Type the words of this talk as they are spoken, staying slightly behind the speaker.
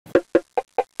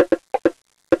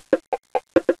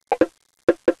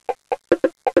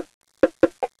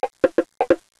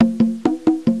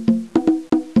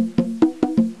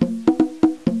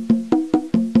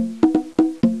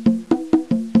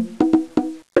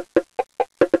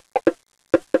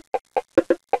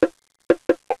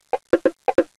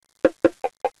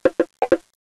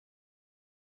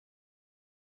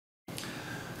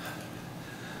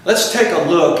Let's take a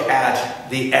look at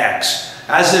the X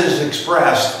as it is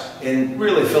expressed in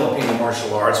really Filipino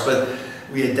martial arts, but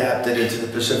we adapted it to the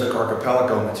Pacific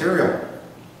Archipelago material.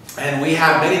 And we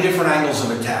have many different angles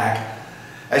of attack.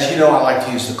 As you know, I like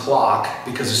to use the clock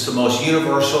because it's the most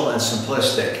universal and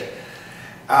simplistic.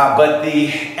 But the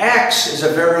X is a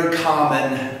very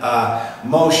common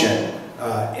motion,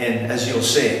 as you'll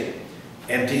see.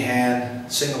 Empty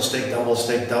hand, single stick,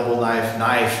 double knife,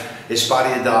 knife, espada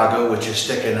and daga, which is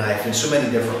stick and knife, in so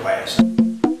many different ways.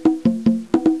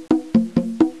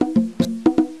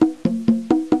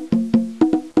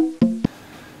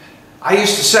 I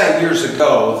used to say years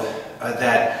ago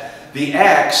that the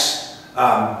X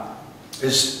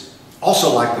is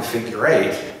also like the figure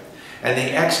eight, and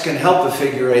the X can help the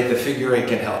figure eight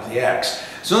can help the X.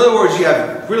 So in other words, you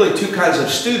have really two kinds of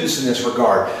students in this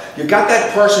regard. You've got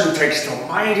that person who takes the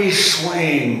mighty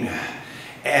swing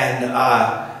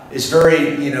and is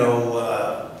very,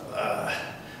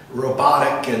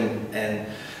 robotic and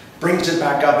brings it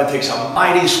back up and takes a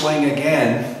mighty swing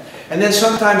again. And then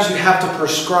sometimes you have to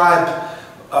prescribe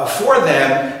for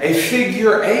them a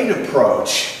figure eight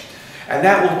approach. And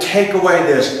that will take away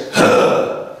this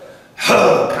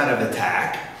kind of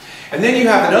attack. And then you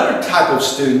have another type of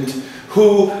student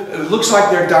who looks like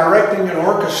they're directing an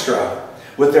orchestra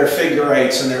with their figure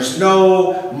eights, and there's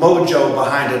no mojo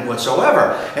behind it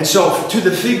whatsoever. And so to the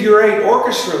figure eight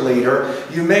orchestra leader,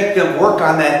 you make them work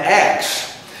on that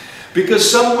X.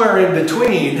 Because somewhere in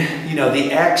between,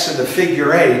 the X and the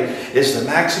figure eight is the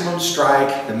maximum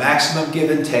strike, the maximum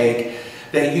give and take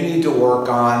that you need to work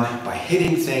on by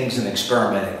hitting things and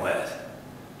experimenting with.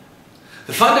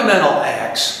 The fundamental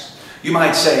X, you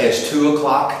might say, is 2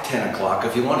 o'clock, 10 o'clock,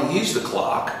 if you want to use the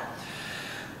clock.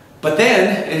 But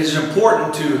then it is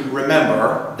important to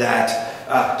remember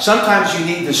that sometimes you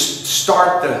need to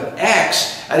start the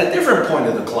X at a different point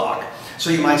of the clock. So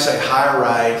you might say high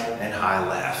right and high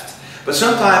left. But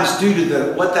sometimes due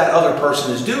to what that other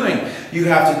person is doing, you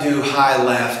have to do high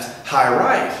left, high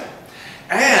right.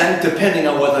 And depending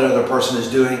on what that other person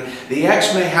is doing, the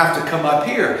X may have to come up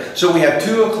here. So we have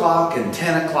 2 o'clock and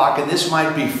 10 o'clock, and this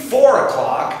might be 4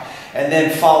 o'clock, and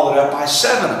then followed up by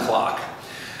 7 o'clock.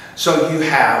 So you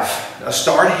have a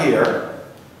start here,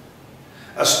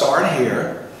 a start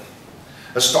here,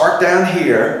 a start down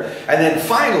here, and then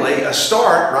finally a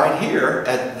start right here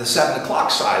at the 7 o'clock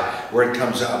side where it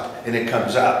comes up and it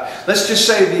comes up. Let's just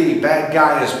say the bad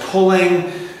guy is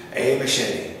pulling a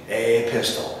machete, a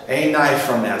pistol, a knife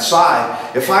from that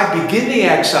side. If I begin the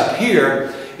X up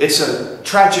here, it's a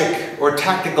tragic or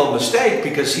tactical mistake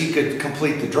because he could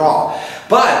complete the draw.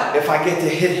 But if I get to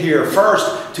hit here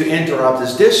first to interrupt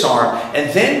this disarm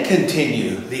and then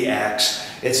continue the X,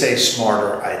 it's a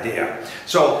smarter idea.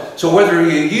 So whether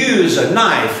you use a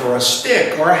knife or a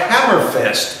stick or a hammer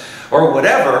fist or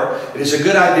whatever, it is a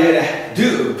good idea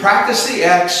to practice the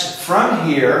X from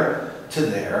here to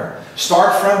there,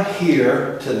 start from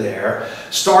here to there,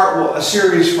 start a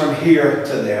series from here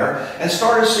to there, and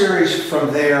start a series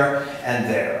from there and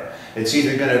there. It's either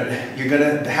you're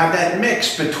gonna have that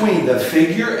mix between the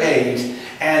figure eight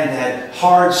and that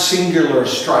hard singular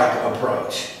strike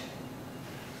approach.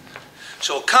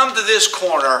 So we'll come to this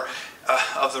corner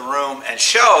of the room and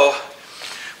show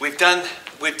we've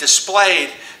displayed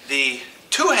the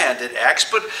two-handed X,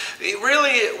 but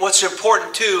really what's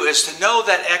important too is to know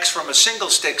that X from a single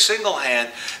stick, single hand,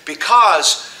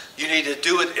 because you need to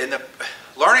do it in the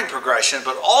learning progression,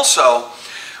 but also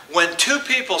when two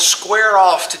people square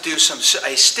off to do a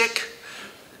stick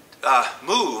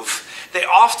move, they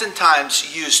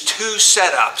oftentimes use two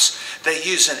setups. They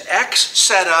use an X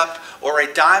setup or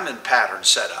a diamond pattern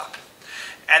setup.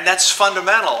 And that's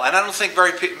fundamental, and I don't think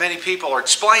very many people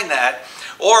explain that,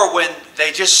 or when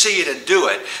they just see it and do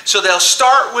it. So they'll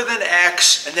start with an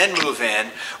X and then move in,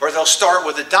 or they'll start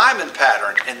with a diamond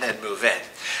pattern and then move in.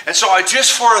 And so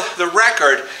just for the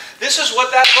record, this is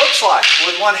what that looks like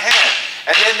with one hand.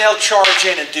 And then they'll charge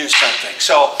in and do something.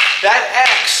 So that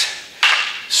X,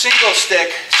 single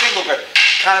stick, single grip,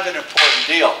 kind of an important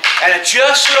deal. And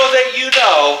just so that you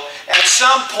know, at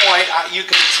some point you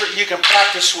can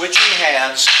practice switching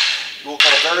hands. We'll go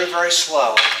very, very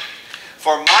slow.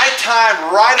 For my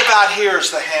time, right about here is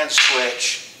the hand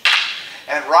switch.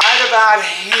 And right about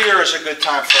here is a good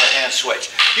time for a hand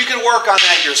switch. You can work on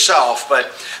that yourself,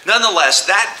 but nonetheless,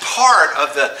 that part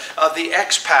of the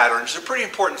X pattern is a pretty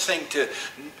important thing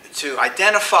to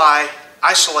identify,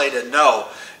 isolate, and know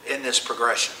in this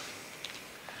progression.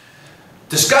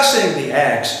 Discussing the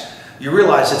X, you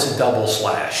realize it's a double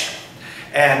slash.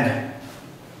 And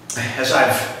as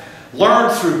I've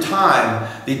learned through time,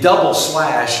 the double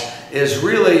slash is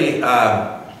really,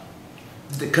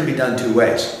 it can be done two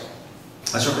ways.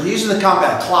 So we're using the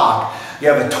combat clock. You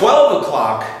have a 12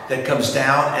 o'clock that comes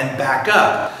down and back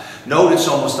up. Note it's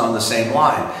almost on the same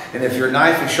line. And if your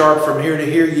knife is sharp from here to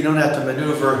here, you don't have to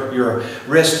maneuver your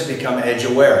wrist to become edge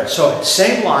aware. So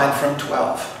same line from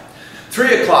 12.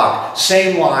 3 o'clock,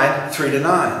 same line, 3 to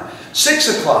 9.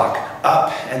 6 o'clock,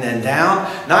 up and then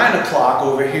down. 9 o'clock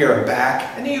over here,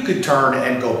 back. And you could turn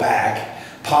and go back.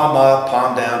 Palm up,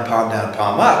 palm down,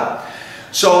 palm up.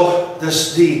 So the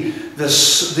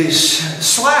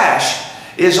slash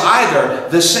is either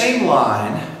the same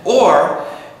line or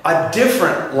a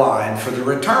different line for the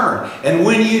return. And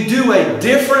when you do a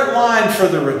different line for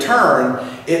the return,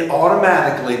 it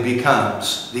automatically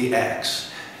becomes the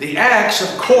X. The X,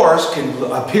 of course, can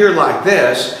appear like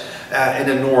this in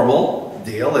a normal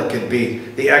deal. It could be,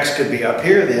 the X could be up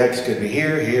here, the X could be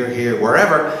here, here, here,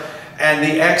 wherever. And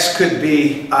the X could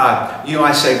be,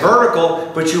 I say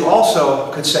vertical, but you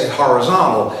also could say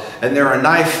horizontal. And there are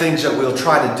knife things that we'll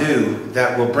try to do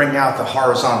that will bring out the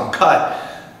horizontal cut,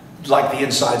 like the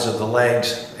insides of the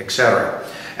legs, etc.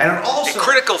 And also, a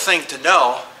critical thing to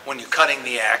know when you're cutting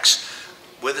the X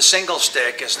with a single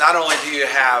stick is not only do you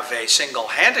have a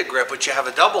single-handed grip, but you have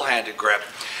a double-handed grip.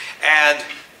 And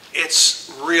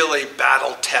it's really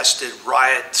battle-tested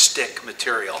riot stick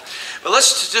material. But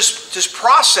let's just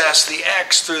process the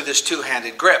X through this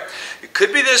two-handed grip. It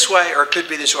could be this way or it could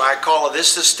be this way. I call it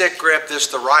this the stick grip, this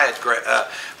the riot grip.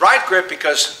 Riot grip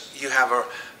because you have a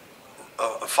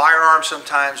firearm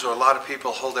sometimes, or a lot of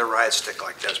people hold their riot stick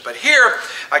like this. But here,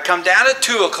 I come down at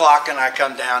 2 o'clock and I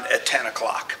come down at 10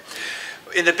 o'clock.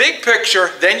 In the big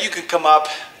picture, then you can come up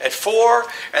at 4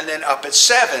 and then up at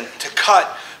 7 to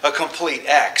cut a complete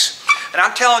X. And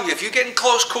I'm telling you, if you get in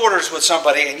close quarters with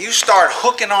somebody and you start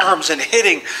hooking arms and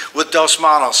hitting with Dos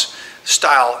Manos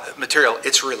style material,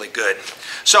 it's really good.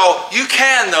 So you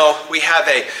can, though, we have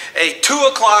a 2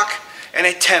 o'clock and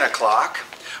a 10 o'clock.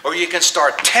 Or you can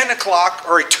start 10 o'clock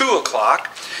or a 2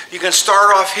 o'clock. You can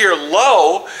start off here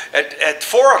low at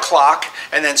 4 o'clock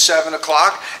and then 7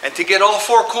 o'clock. And to get all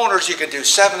four corners, you can do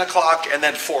 7 o'clock and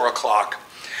then 4 o'clock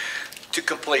to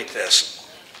complete this.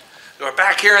 We're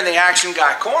back here in the action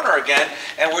guy corner again,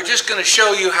 and we're just going to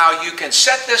show you how you can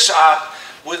set this up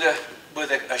with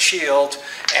a shield,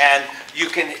 and you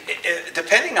can,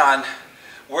 depending on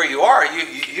where you are,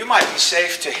 you might be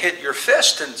safe to hit your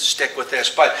fist and stick with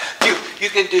this, but you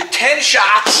can do 10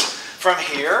 shots from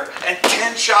here and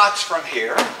 10 shots from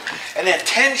here, and then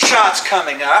 10 shots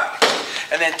coming up,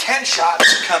 and then 10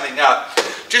 shots coming up,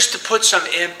 just to put some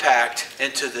impact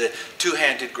into the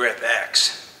two-handed grip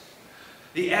X.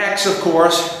 The X, of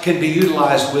course, can be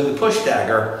utilized with the push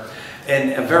dagger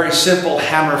in a very simple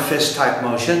hammer fist type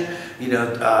motion. You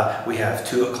know, we have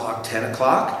 2 o'clock, 10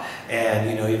 o'clock, and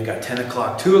you know, you've got 10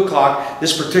 o'clock, 2 o'clock.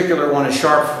 This particular one is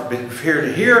sharp from here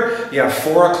to here. You have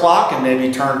 4 o'clock and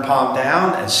maybe turn palm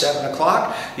down, and 7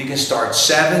 o'clock. You can start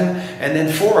 7 and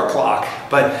then 4 o'clock.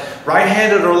 But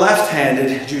right-handed or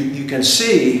left-handed, you can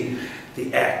see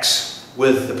the X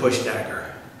with the push dagger.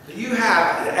 You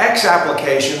have X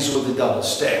applications with the double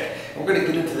stick. We're going to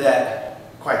get into that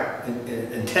quite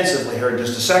intensively here in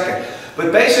just a second.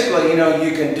 But basically, you know,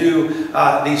 you can do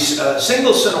these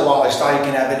single Sinawali style. You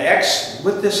can have an X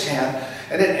with this hand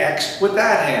and an X with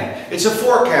that hand. It's a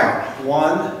 4 count.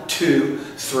 1, 2,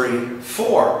 3,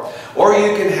 4. Or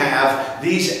you can have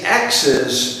these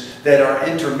X's that are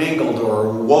intermingled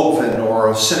or woven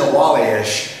or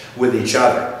Sinawali-ish with each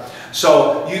other.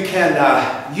 So you can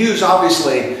use,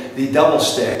 obviously, the double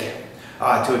stick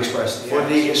to express the For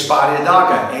the espada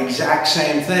daga, exact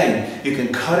same thing. You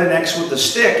can cut an X with the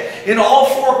stick in all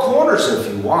four corners if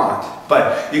you want.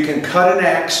 But you can cut an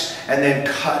X and then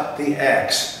cut the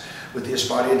X with the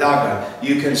espada daga.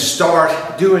 You can start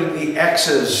doing the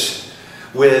X's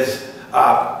with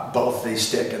both the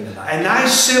stick and the knife. A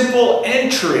nice simple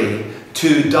entry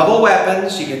to double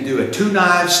weapons, you can do a 2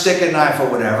 knives, stick and knife or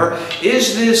whatever,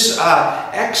 is this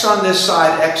X on this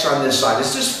side, X on this side.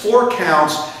 It's just 4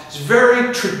 counts. It's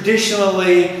very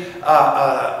traditionally,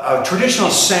 a traditional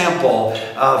sample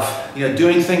of, you know,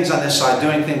 doing things on this side,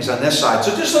 doing things on this side.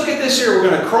 So just look at this here. We're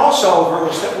going to cross over.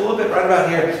 We'll step a little bit right about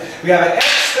here. We have an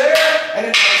X there and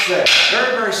an X there.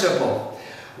 Very, very simple.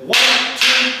 1, 2, 3,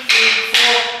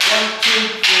 4. 1, 2,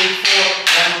 3, 4.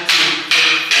 1, 2,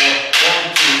 3, 4.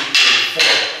 1, 2, 3, 4.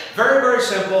 Very, very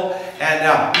simple. And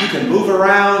now you can move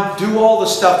around, do all the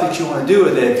stuff that you want to do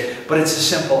with it, but it's a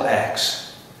simple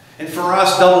X. And for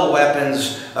us, double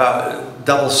weapons,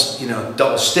 double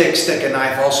stick, stick and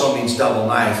knife also means double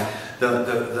knife.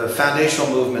 The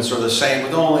foundational movements are the same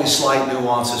with only slight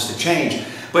nuances to change.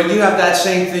 But you have that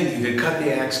same thing. You can cut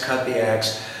the X, cut the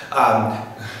X,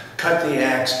 cut the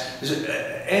X.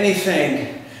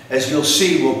 Anything as you'll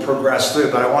see, we'll progress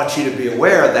through, but I want you to be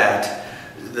aware that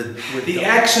the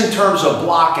X in terms of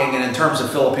blocking and in terms of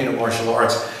Filipino martial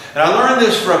arts, and I learned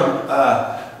this from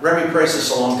Remy Precis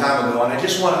a long time ago, and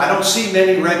I don't see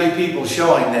many Remy people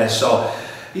showing this, so,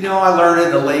 you know, I learned it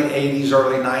in the late 80s,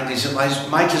 early 90s, it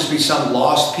might just be some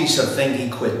lost piece of thing he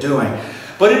quit doing.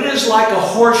 But it is like a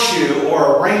horseshoe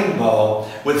or a rainbow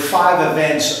with 5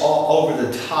 events all over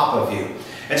the top of you.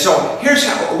 And so here's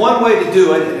one way to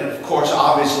do it, and of course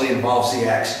obviously involves the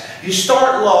X. You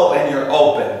start low and you're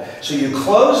open. So you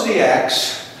close the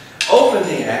X, open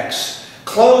the X,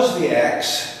 close the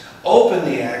X, open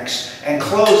the X, and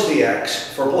close the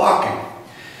X for blocking.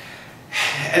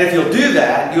 And if you'll do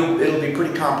that, it'll be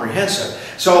pretty comprehensive.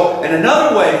 So, and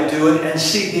another way to do it and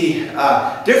see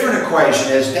the different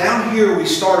equation is down here we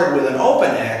started with an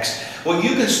open X. Well,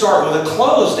 you can start with a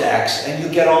closed X and you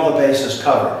get all the bases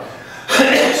covered.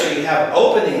 So you have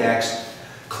open the X,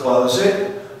 close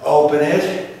it, open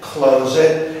it, close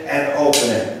it, and open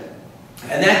it.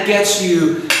 And that gets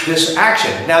you this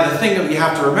action. Now the thing that you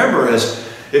have to remember is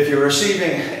if you're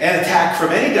receiving an attack from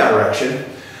any direction,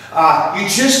 you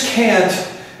just can't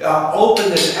open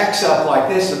this X up like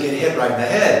this and get hit right in the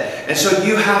head. And so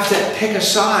you have to pick a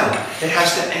side. It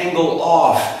has to angle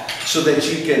off so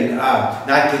that you can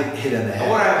not get hit in the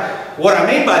head. What I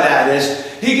mean by that is,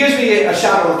 he gives me a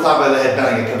shot on the top of the head,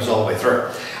 bang, it comes all the way through.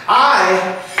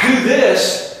 I do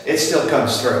this, it still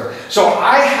comes through. So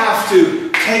I have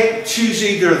to choose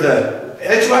either the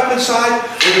edge weapon side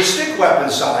or the stick weapon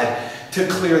side to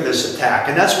clear this attack.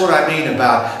 And that's what I mean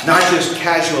about not just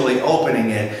casually opening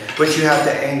it, but you have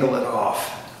to angle it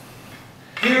off.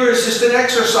 Here is just an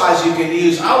exercise you can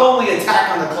use. I'll only attack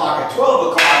on the clock at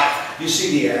 12 o'clock. You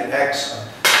see the X.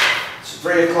 It's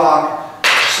 3 o'clock,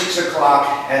 6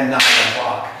 o'clock, and 9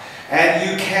 o'clock. And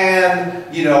you can,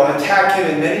 you know, attack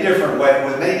him in many different ways,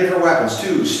 with many different weapons,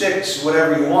 too, sticks,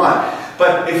 whatever you want.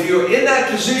 But if you're in that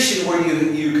position where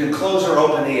you can close or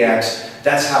open the X,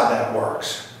 that's how that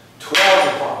works.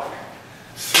 12 o'clock,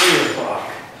 3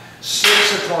 o'clock,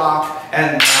 6 o'clock,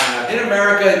 and 9. In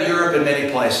America and Europe and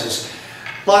many places,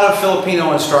 a lot of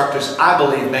Filipino instructors, I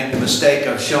believe, make the mistake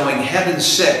of showing heaven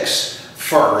 6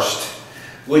 first,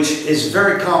 which is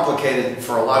very complicated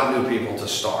for a lot of new people to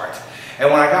start. And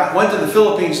when I went to the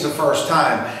Philippines the first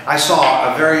time, I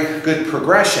saw a very good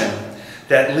progression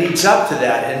that leads up to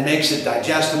that and makes it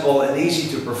digestible and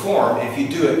easy to perform if you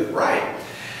do it right.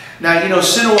 Now, you know,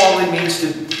 sinawali means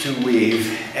to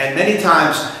weave, and many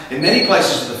times, in many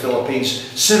places in the Philippines,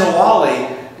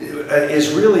 sinawali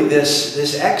is really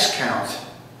this X count.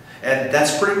 And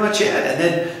that's pretty much it. And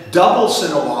then double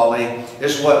sinawali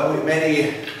is what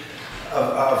many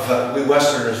of we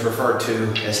Westerners refer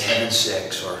to as heaven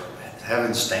 6 or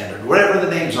heaven standard. Whatever the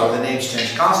names are, the names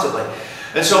change constantly.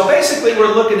 And so basically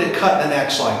we're looking at cutting an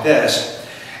X like this.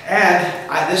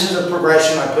 And this is a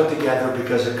progression I put together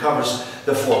because it covers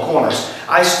the 4 corners.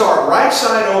 I start right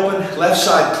side open, left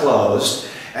side closed,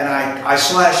 and I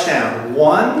slash down.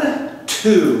 1,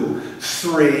 2,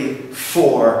 3,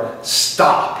 4,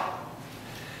 stop.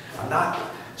 I'm not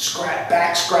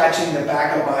back scratching the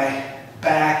back of my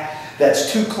back.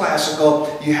 That's too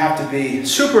classical. You have to be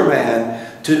Superman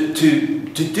to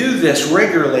do this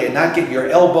regularly and not get your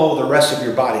elbow or the rest of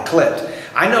your body clipped.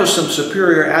 I know some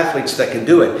superior athletes that can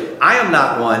do it. I am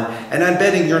not one, and I'm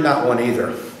betting you're not one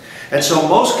either. And so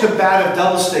most combative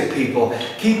double stick people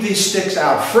keep these sticks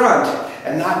out front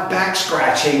and not back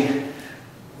scratching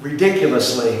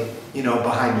ridiculously, you know,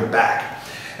 behind your back.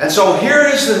 And so here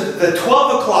is the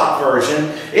 12 o'clock version.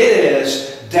 It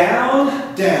is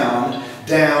down, down,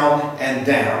 down, and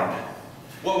down.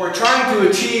 What we're trying to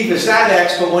achieve is that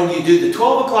X, but when you do the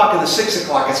 12 o'clock and the 6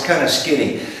 o'clock, it's kind of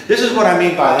skinny. This is what I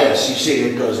mean by this. You see,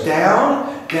 it goes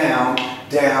down, down,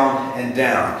 down, and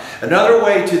down. Another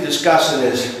way to discuss it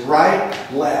is right,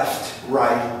 left,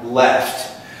 right, left.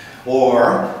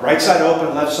 Or right side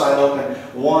open, left side open,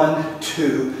 1,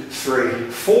 2, 3,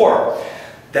 4.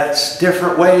 That's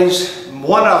different ways.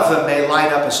 One of them may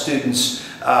light up a student's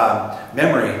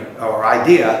memory or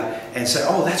idea and say,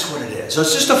 oh, that's what it is. So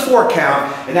it's just a 4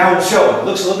 count, and now we'll show it. It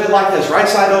looks a little bit like this. Right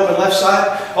side open, left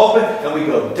side open, and we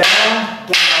go down,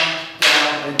 down,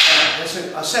 down, and down. That's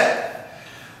a set.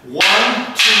 1, 2,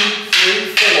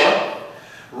 3,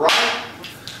 4. Right.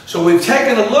 So we've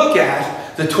taken a look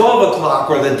at the 12 o'clock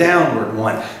or the downward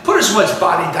one. Put as much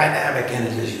body dynamic in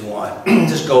it as you want.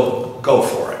 Just go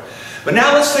for it. But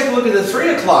now let's take a look at the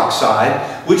 3 o'clock side,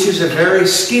 which is a very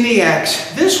skinny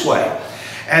X this way.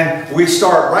 And we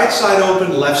start right side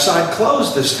open, left side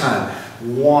closed this time.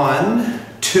 1,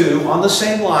 2 on the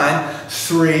same line,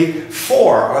 3,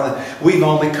 4. We've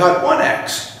only cut 1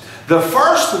 X. The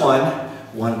first one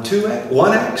 1, 2X,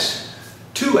 1X,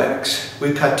 2X.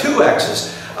 We cut 2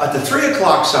 X's. At the 3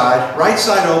 o'clock side, right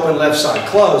side open, left side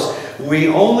closed, we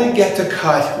only get to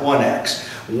cut 1X.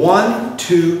 1,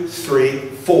 2, 3,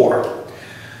 4.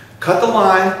 Cut the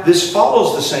line. This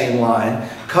follows the same line.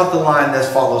 Cut the line that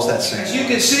follows that same. As you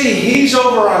can see, he's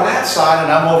over on that side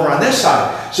and I'm over on this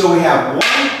side. So we have 1, 2,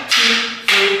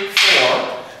 3,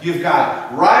 4. You've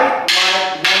got right,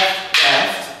 left,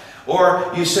 left.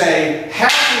 Or you say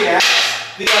half the X,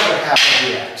 the other half of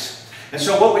the X. And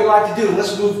so what we like to do,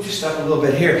 let's move just up a little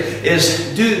bit here,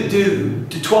 is do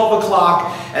 12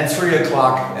 o'clock and 3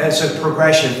 o'clock as a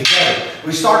progression together.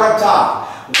 We start up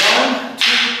top. 1,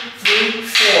 2, 3,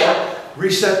 4.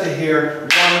 Reset to here. 1,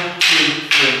 2,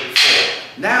 3,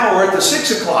 4. Now we're at the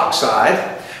 6 o'clock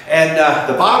side and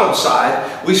the bottom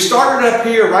side. We started up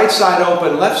here, right side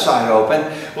open, left side open.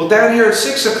 Well, down here at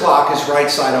 6 o'clock is right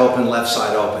side open, left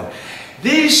side open.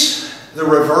 These, the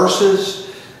reverses,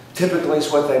 typically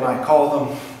is what they might call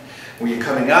them when you're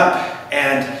coming up,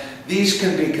 and these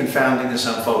can be confounding to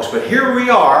some folks. But here we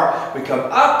are, we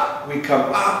come up, we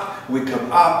come up, we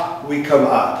come up, we come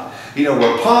up. You know,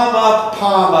 we're palm up,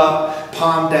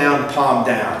 palm down, palm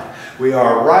down. We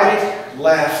are right,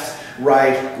 left,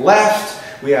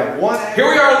 we have one. Here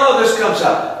we are low, this comes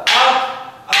up,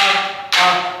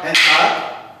 and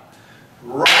up,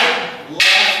 right,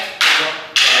 left,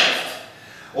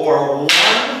 or 1, 2,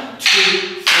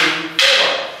 3, 4.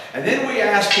 And then we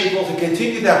ask people to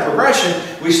continue that progression.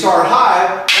 We start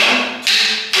high, 1, 2,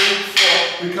 3,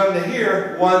 4. We come to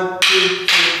here, 1, 2, 3,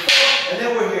 4. And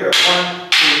then we're here, 1,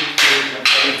 2, 3,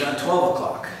 4. We've done 12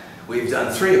 o'clock. We've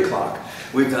done 3 o'clock.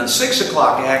 We've done 6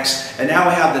 o'clock X. And now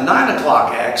we have the 9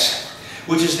 o'clock X,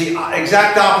 which is the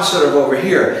exact opposite of over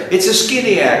here. It's a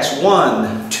skinny X.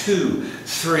 1, 2,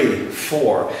 3,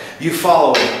 4. You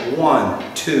follow it.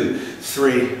 1, 2,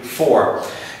 3, 4.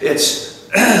 It's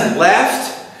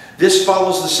left. This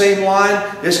follows the same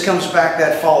line. This comes back.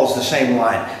 That follows the same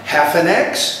line. Half an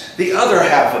X. The other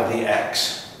half of the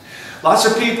X. Lots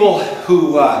of people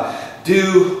who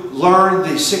do learn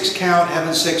the 6 count,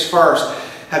 heaven 6 first,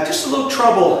 have just a little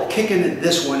trouble kicking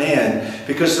this one in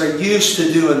because they're used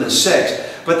to doing the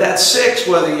 6. But that 6,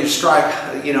 whether you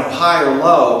strike, you know, high or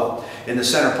low in the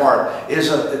center part, is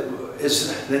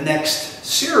the next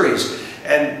series.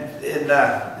 And in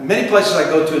many places I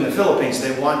go to in the Philippines,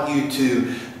 they want you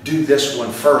to do this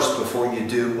one first before you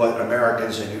do what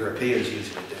Americans and Europeans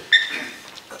usually do.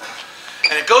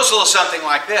 And it goes a little something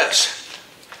like this.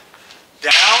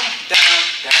 Down, down,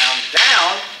 down,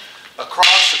 down,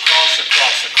 across, across,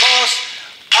 across, across,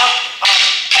 up,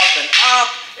 and up,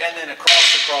 and then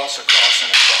across, across, across,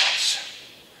 and across.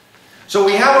 So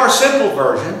we have our simple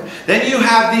version. Then you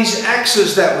have these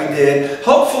X's that we did,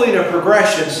 hopefully in a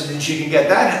progression so that you can get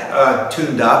that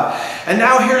tuned up. And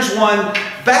now here's one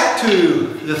back to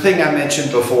the thing I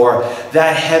mentioned before,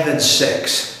 that heaven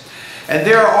 6. And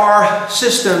there are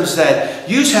systems that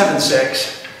use heaven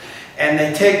 6 and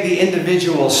they take the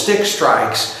individual stick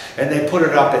strikes and they put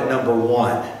it up at number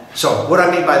 1. So what I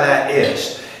mean by that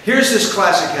is, here's this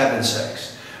classic heaven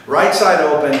 6. Right side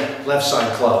open, left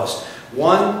side closed.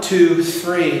 1, 2,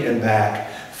 3 and back,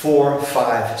 4,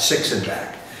 5, 6 and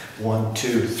back. 1,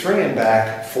 2, 3 and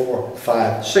back, 4,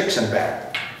 5, 6 and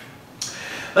back.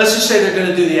 Let's just say they're going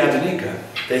to do the Abanika.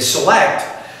 They select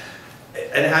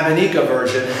an Abanika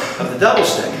version of the double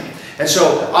stick. And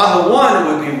so on the 1 it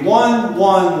would be 1,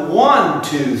 1, 1,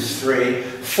 2, 3,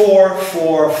 4,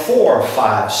 4, 4,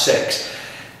 5, 6.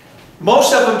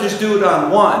 Most of them just do it on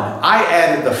 1. I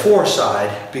added the 4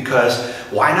 side because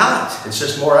why not? It's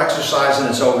just more exercise and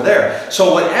it's over there.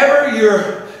 So whatever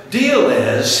your deal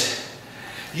is,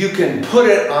 you can put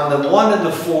it on the 1 and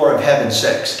the 4 of heaven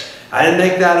 6. I didn't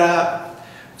make that up.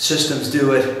 Systems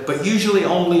do it, but usually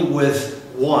only with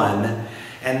 1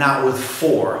 and not with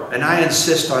 4. And I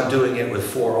insist on doing it with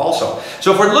 4 also.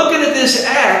 So if we're looking at this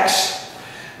X,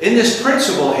 in this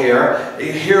principle here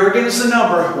again is the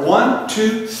number 1,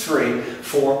 2, 3,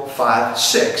 4, 5,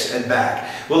 6 and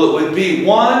back. Well, it would be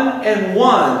 1 and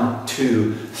 1,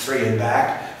 2, 3 and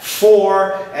back,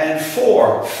 4 and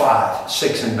 4, 5,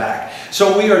 6 and back.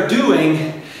 So we are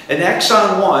doing an X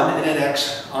on 1 and an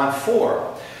X on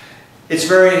 4. It's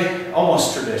very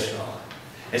almost traditional.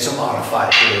 It's a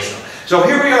modified traditional. So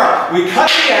here we are. We cut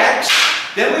the X,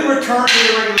 then we return to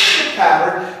the regular stick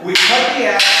pattern. We cut the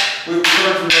X, we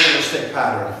return to the regular stick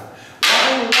pattern.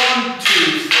 1, 1,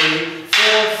 2, 3,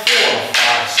 4, 4,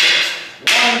 5, 6.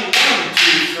 1, 1,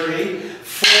 2, 3,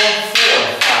 4,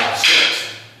 4, 5,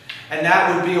 6. And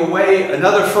that would be a way,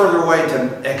 another further way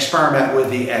to experiment with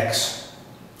the X.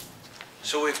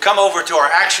 So we've come over to our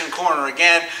action corner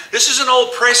again. This is an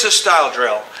old presa style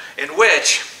drill. in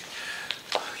which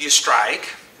you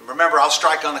strike. Remember, I'll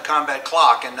strike on the combat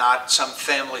clock and not some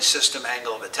family system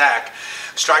angle of attack.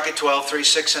 Strike at 12, 3,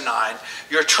 6, and 9.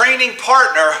 Your training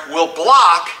partner will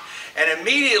block and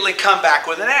immediately come back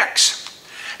with an X.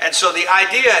 And so the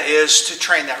idea is to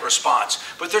train that response.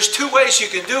 But there's two ways you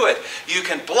can do it. You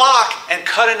can block and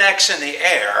cut an X in the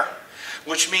air,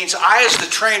 which means I, as the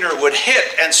trainer, would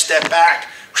hit and step back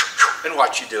and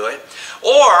watch you do it.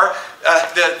 Or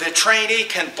the trainee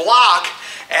can block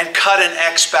and cut an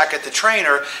X back at the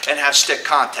trainer and have stick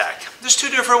contact. There's two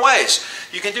different ways.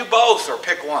 You can do both or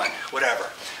pick one, whatever.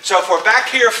 So if we're back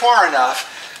here far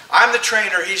enough, I'm the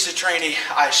trainer, he's the trainee,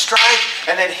 I strike,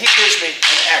 and then he gives me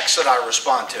an X that I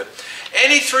respond to.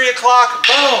 Any 3 o'clock,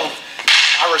 boom,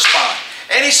 I respond.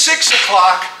 Any 6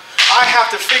 o'clock, I have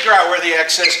to figure out where the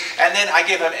X is, and then I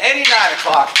give him any 9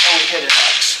 o'clock, and we hit an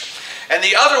X. And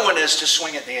the other one is to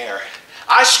swing it in the air.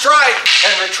 I strike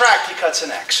and retract, he cuts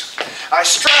an X. I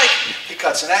strike, he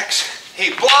cuts an X.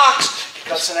 He blocks, he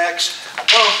cuts an X,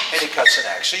 boom, and he cuts an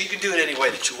X. So you can do it any way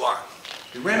that you want.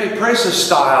 The Remy Presses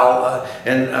style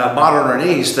in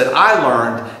modernese that I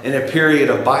learned in a period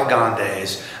of bygone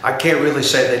days, I can't really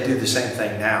say they do the same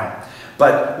thing now.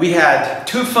 But we had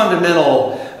two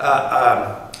fundamental,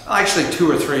 actually 2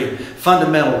 or 3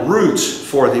 fundamental roots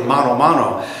for the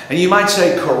mano. And you might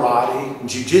say karate,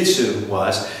 jiu-jitsu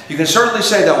was. You can certainly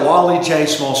say that Wally J.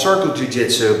 small circle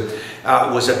jiu-jitsu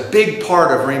was a big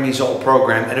part of Remy's old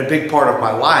program and a big part of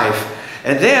my life.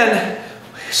 And then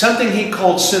something he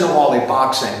called Sinawali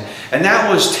boxing, and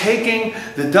that was taking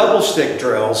the double stick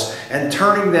drills and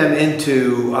turning them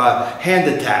into hand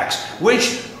attacks,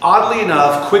 which oddly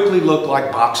enough quickly looked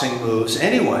like boxing moves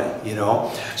anyway, you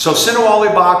know. So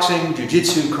Sinawali boxing,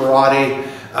 jiu-jitsu, karate,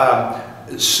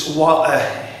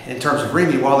 in terms of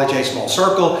Remy, Wally J. small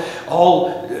circle,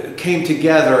 all came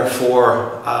together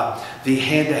for the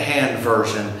hand-to-hand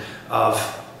version of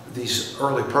these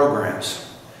early programs.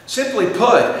 Simply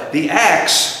put, the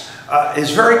X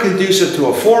is very conducive to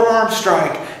a forearm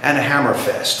strike and a hammer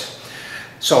fist.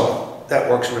 So that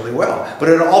works really well. But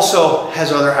it also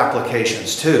has other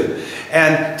applications too.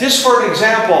 And just for an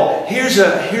example, here's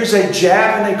a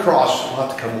jab and a cross. We'll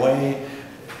have to come way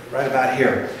right about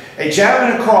here. A jab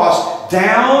and a cross,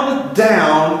 down,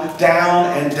 down, down,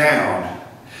 and down.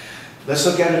 Let's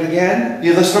look at it again.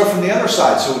 Yeah, let's start from the other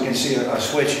side so we can see a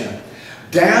switch in.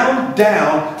 Down,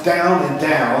 down, down, and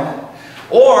down.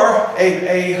 Or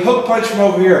a hook punch from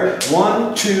over here.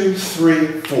 1, 2,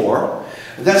 3, 4.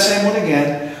 That same one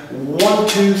again. 1,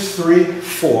 2, 3,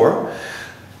 4.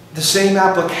 The same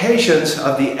applications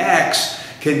of the X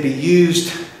can be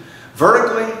used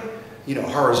vertically, you know,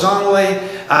 horizontally,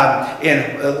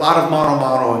 in a lot of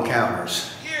mano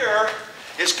encounters. Here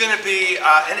is going to be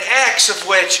an X, of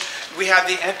which we have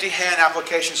the empty hand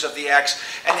applications of the X.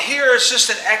 And here is just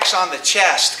an X on the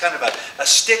chest, kind of a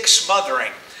stick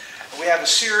smothering. We have a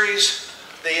series.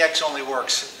 The X only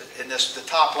works in the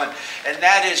top one. And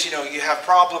that is, you know, you have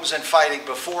problems in fighting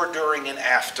before, during, and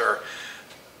after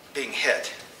being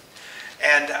hit.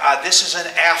 And this is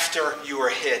an after you were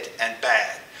hit and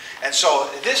bad. And so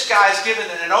this guy's given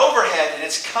it an overhead and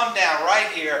it's come down right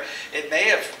here. It may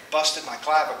have busted my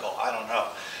clavicle, I don't know.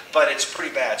 But it's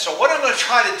pretty bad. So what I'm going to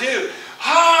try to do,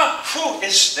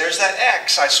 is there's that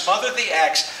X. I smothered the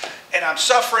X and I'm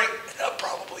suffering and I'm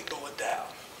probably going down,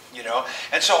 you know.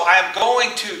 And so I'm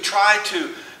going to try to,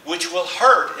 which will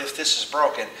hurt if this is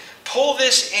broken, pull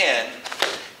this in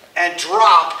and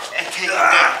drop and take him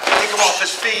down, take him off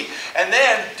his feet, and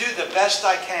then do the best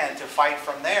I can to fight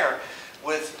from there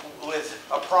with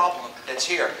a problem that's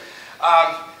here.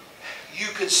 You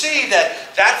can see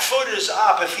that that foot is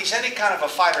up. If he's any kind of a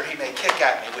fighter, he may kick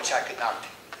at me, which I could not do.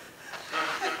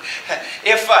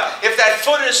 If that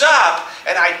foot is up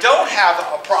and I don't have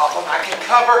a problem, I can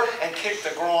cover and kick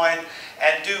the groin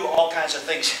and do all kinds of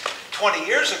things. 20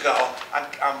 years ago,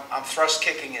 I'm thrust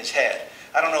kicking his head.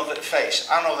 I don't know that face.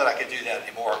 I don't know that I can do that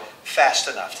anymore fast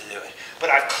enough to do it. But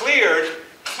I've clear,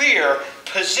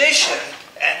 position,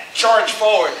 and charge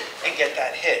forward and get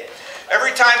that hit.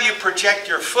 Every time you project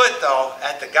your foot, though,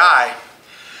 at the guy,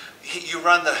 you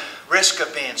run the risk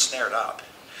of being snared up.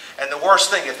 And the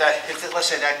worst thing, if let's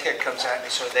say that kick comes at me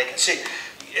so they can see,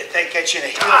 they get you in a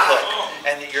heel hook,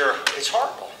 and it's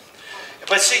horrible.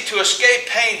 But see, to escape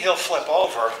pain, he'll flip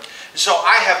over. So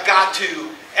I have got to,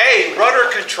 A,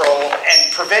 rudder control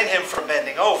and prevent him from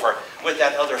bending over with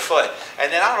that other foot.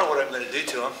 And then I don't know what I'm going to do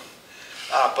to him.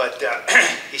 But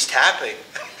he's tapping.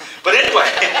 But anyway,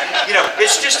 you know,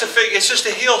 it's just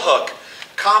a heel hook,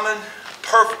 common,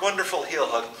 perfect, wonderful heel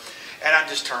hook, and I'm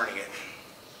just turning it.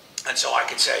 And so I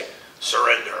can say,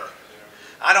 surrender.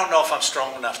 I don't know if I'm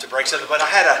strong enough to break something, but I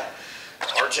had a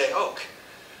R.J. Oak.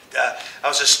 I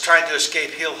was just trying to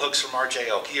escape heel hooks from R.J.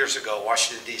 Oak years ago,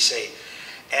 Washington, D.C.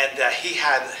 And he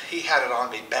had it on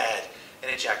me bad,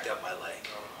 and it jacked up my leg.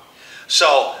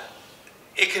 So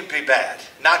it can be bad.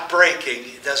 Not breaking,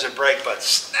 it doesn't break, but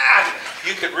snap,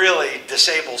 you could really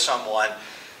disable someone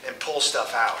and pull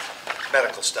stuff out,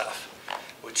 medical stuff,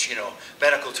 which, you know,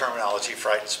 medical terminology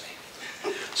frightens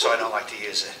me, so I don't like to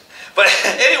use it. But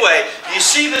anyway, you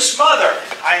see the smother.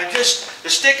 The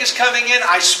stick is coming in,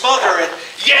 I smother it,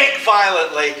 yank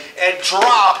violently, and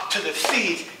drop to the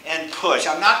feet and push.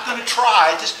 I'm not going to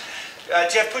try, just,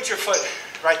 Jeff, put your foot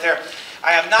right there.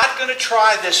 I am not going to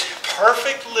try this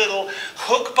perfect little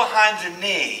hook behind the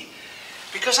knee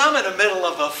because I'm in the middle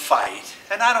of a fight.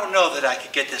 And I don't know that I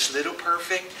could get this little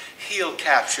perfect heel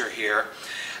capture here,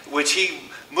 which he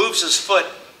moves his foot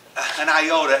an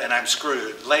iota and I'm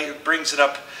screwed. Brings it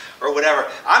up or whatever.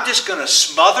 I'm just going to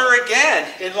smother again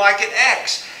in like an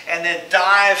X and then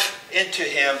dive into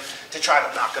him to try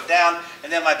to knock him down.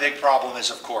 And then my big problem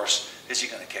is, of course, is he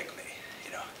going to kick me?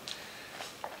 You know.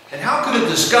 And how could a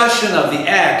discussion of the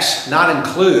X not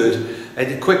include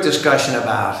a quick discussion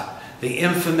about the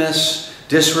infamous,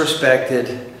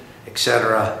 disrespected,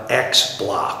 etc. X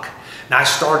block? Now, I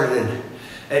started in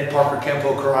Ed Parker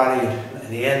Kempo Karate in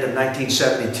the end of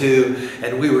 1972,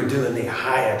 and we were doing the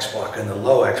high X block and the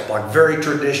low X block. Very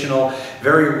traditional,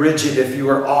 very rigid. If you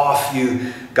were off,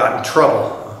 you got in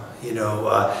trouble, you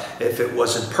know, if it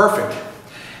wasn't perfect.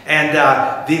 And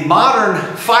the modern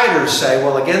fighters say,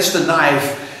 well, against a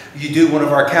knife, you do one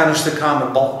of our counters to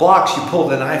common blocks, you pull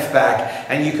the knife back,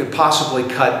 and you could possibly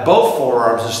cut both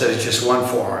forearms instead of just one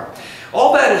forearm.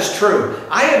 All that is true.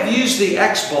 I have used the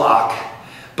X block,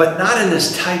 but not in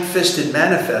this tight-fisted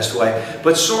manifest way,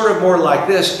 but sort of more like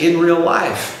this in real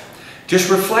life. Just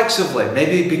reflexively,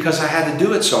 maybe because I had to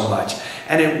do it so much.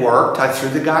 And it worked, I threw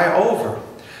the guy over.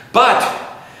 But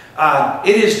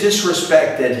it is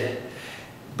disrespected,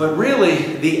 but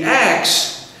really the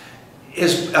X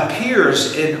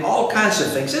appears in all kinds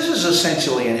of things. This is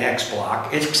essentially an X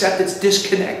block, except it's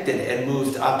disconnected and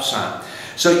moved up some.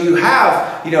 So you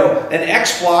have, you know, an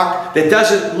X block that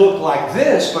doesn't look like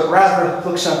this, but rather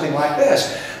looks something like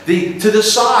this. To the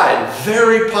side,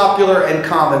 very popular and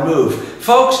common move.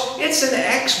 Folks, it's an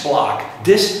X block,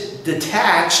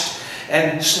 detached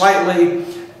and slightly,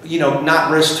 you know,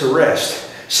 not wrist to wrist.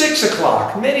 6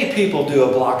 o'clock, many people do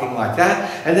a blocking like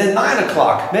that. And then 9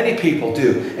 o'clock, many people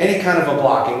do any kind of a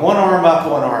blocking. One arm up,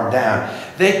 one arm down.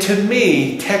 To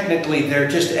me, technically, they're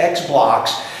just X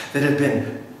blocks that have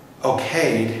been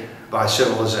okayed by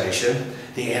civilization,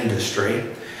 the industry,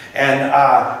 and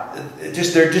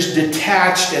they're just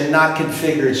detached and not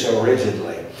configured so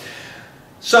rigidly.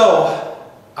 So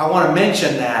I want to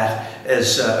mention that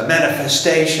as a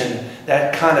manifestation,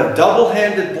 that kind of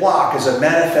double-handed block is a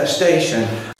manifestation.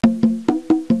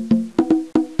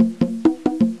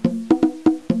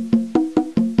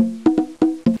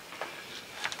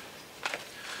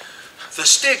 The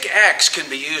stick X can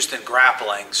be used in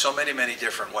grappling so many, many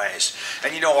different ways.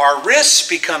 And you know, our wrists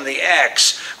become the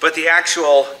X, but the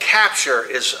actual capture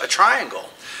is a triangle,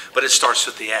 but it starts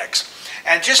with the X.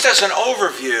 And just as an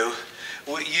overview,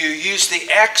 you use the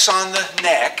X on the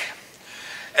neck,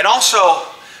 and also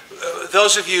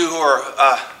those of you who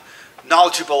are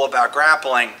knowledgeable about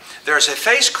grappling, there's a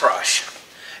face crush,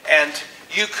 and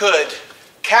you could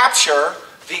capture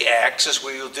the X, as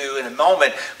we will do in a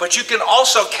moment, but you can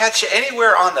also catch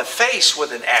anywhere on the face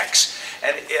with an X,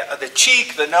 and the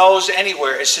cheek, the nose,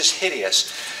 anywhere. It's just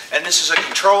hideous. And this is a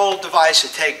control device, a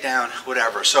takedown,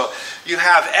 whatever. So you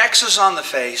have X's on the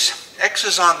face,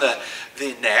 X's on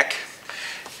the neck,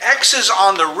 X's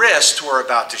on the wrist we're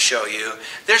about to show you.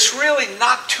 There's really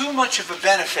not too much of a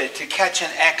benefit to catch an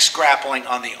X grappling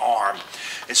on the arm.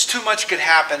 It's too much could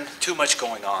happen, too much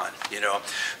going on, you know,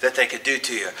 that they could do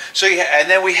to you. So and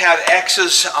then we have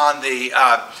X's on the,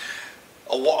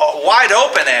 a wide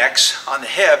open X on the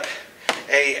hip,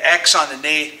 a X on the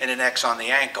knee, and an X on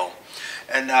the ankle.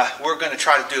 And we're going to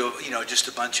try to do, you know, just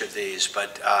a bunch of these,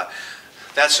 but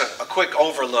that's a quick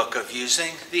overlook of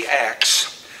using the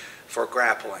X for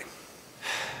grappling.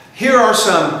 Here are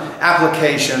some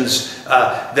applications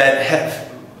that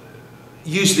have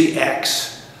used the X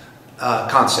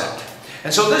concept.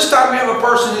 And so this time we have a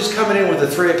person who's coming in with a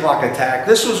 3 o'clock attack.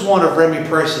 This was one of Remy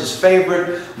Price's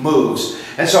favorite moves.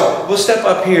 And so we'll step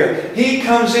up here. He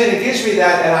comes in and gives me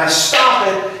that, and I stop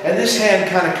it, and this hand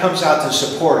kind of comes out to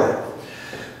support it.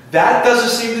 That doesn't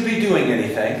seem to be doing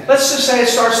anything. Let's just say it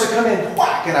starts to come in,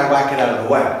 whack, and I whack it out of the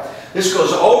way. This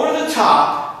goes over the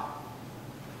top,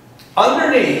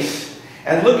 underneath,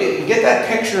 And get that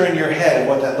picture in your head of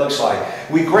what that looks like.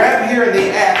 We grab here the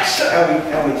X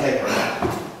and we take it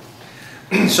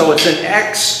out. So it's an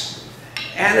X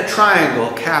and a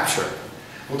triangle capture.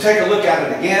 We'll take a look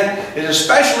at it again. It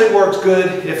especially works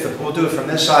good we'll do it from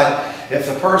this side, if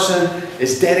the person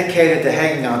is dedicated to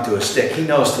hanging onto a stick. He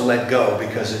knows to let go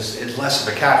because it's less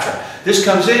of a capture. This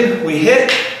comes in, we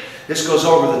hit, this goes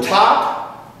over the top.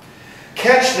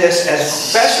 Catch this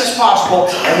as best as possible,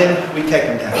 and then we take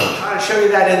them down. I'm trying to show you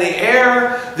that in the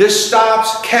air. This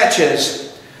stops,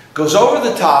 catches, goes over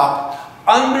the top,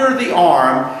 under the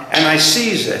arm, and I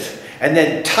seize it. And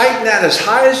then tighten that as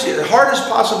hard as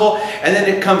possible, and then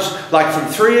it comes like from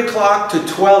 3 o'clock to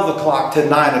 12 o'clock to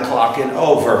 9 o'clock and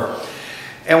over.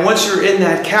 And once you're in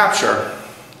that capture,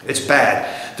 it's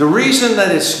bad. The reason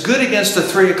that it's good against the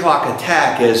 3 o'clock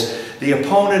attack is the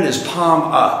opponent is palm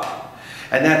up.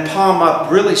 And that palm up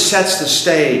really sets the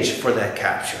stage for that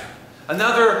capture.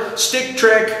 Another stick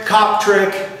trick, cop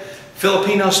trick,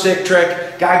 Filipino stick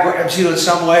trick. Guy grabs you in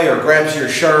some way or grabs your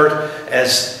shirt.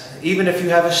 Even if you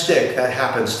have a stick, that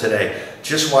happens today.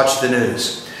 Just watch the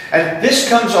news. And this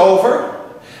comes over.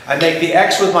 I make the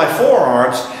X with my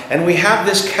forearms, and we have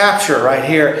this capture right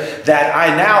here that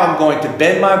I'm going to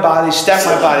bend my body, step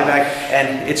my body back,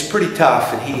 and it's pretty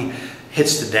tough, and he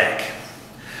hits the deck.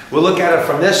 We'll look at it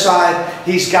from this side.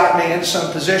 He's got me in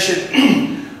some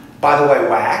position. By the way,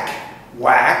 whack,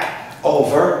 whack,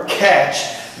 over,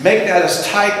 catch. Make that as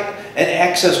tight an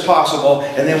X as possible,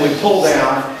 and then we pull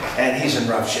down, and he's in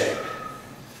rough shape.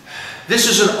 This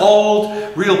is an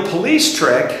old, real police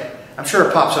trick. I'm sure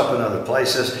it pops up in other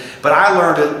places, but I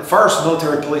learned it first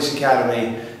Military Police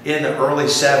Academy in the early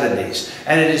 70s,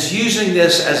 and it is using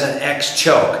this as an X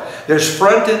choke. There's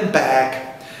front and back.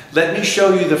 Let me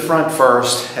show you the front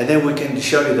first, and then we can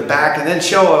show you the back, and then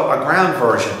show a ground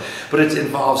version. But it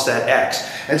involves that X.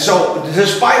 And so,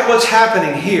 despite what's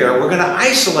happening here, we're going to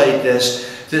isolate this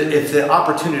if the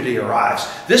opportunity arrives.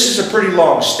 This is a pretty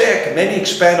long stick. Many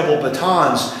expandable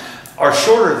batons are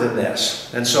shorter than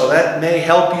this. And so that may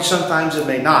help you sometimes, it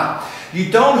may not. You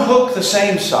don't hook the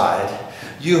same side.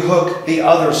 You hook the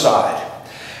other side.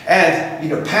 And,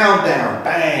 pound down,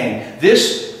 bang.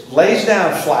 This lays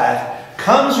down flat,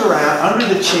 comes around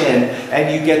under the chin,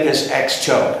 and you get this X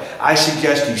choke. I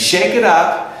suggest you shake it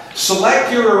up,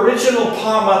 select your original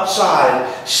palm up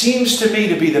side, seems to me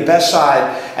to be the best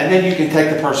side, and then you can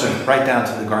take the person right down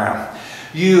to the ground.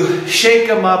 You shake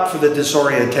them up for the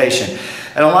disorientation.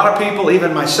 And a lot of people,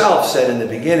 even myself, said in the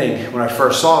beginning, when I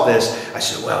first saw this, I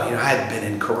said, well, I hadn't been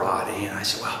in karate, and I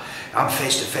said, well, I'm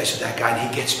face to face with that guy, and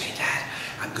he gets me, Dad.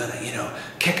 I'm going to,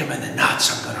 kick him in the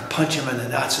nuts. I'm going to punch him in the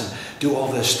nuts and do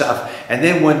all this stuff. And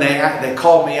then when they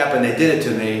called me up and they did it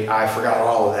to me, I forgot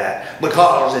all of that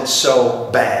because it's so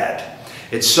bad.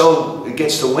 It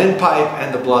gets the windpipe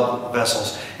and the blood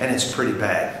vessels, and it's pretty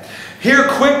bad. Here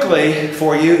quickly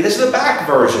for you is the back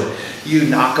version. You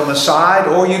knock them aside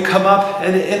or you come up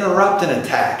and interrupt an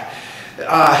attack.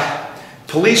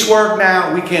 Police work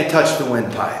now, we can't touch the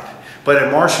windpipe. But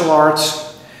in martial arts,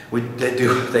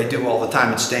 they do all the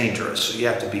time. It's dangerous, so you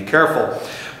have to be careful.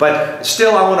 But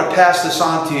still, I want to pass this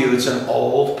on to you. It's an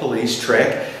old police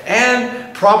trick,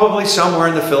 and probably somewhere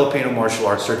in the Filipino martial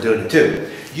arts they're doing it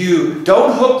too. You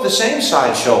don't hook the same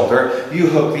side shoulder, you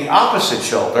hook the opposite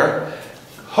shoulder,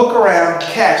 hook around,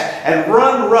 catch, and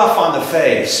run rough on the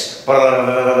face.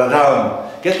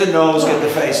 Get the nose, get the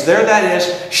face. There that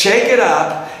is. Shake it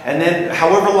up. And then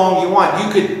however long you want,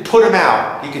 you could put them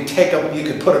out. You could take them, you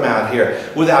could put them out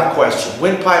here without question.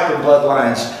 Windpipe and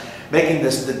bloodlines, making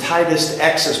this the tightest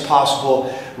X as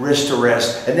possible, wrist to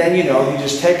wrist. And then, you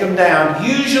just take them down.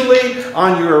 Usually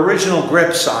on your original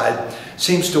grip side,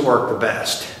 seems to work the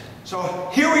best. So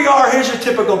here we are. Here's your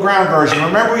typical ground version.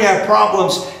 Remember, we have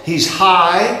problems. He's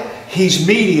high, he's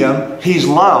medium, he's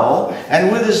low.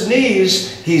 And with his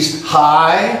knees, he's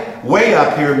high, way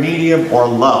up here, medium, or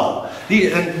low.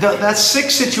 That's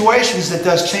 6 situations that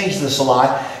does change this a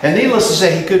lot. And needless to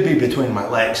say, he could be between my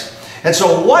legs. And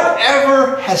so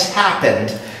whatever has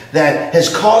happened that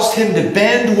has caused him to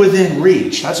bend within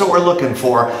reach, that's what we're looking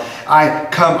for. I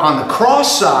come on the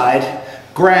cross side,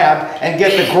 grab, and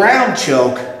get the ground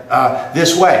choke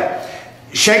this way.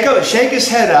 Shake his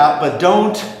head up, but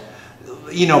don't,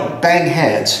 bang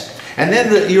heads. And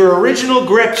then your original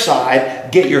grip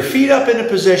side, get your feet up into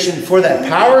position for that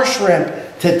power shrimp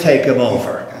to take him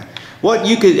over. What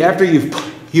you could, after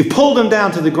you've pulled him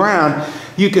down to the ground,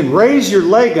 you can raise your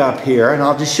leg up here, and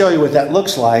I'll just show you what that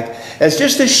looks like, as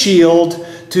just a shield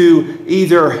to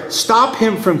either stop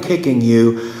him from kicking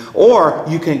you, or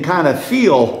you can kind of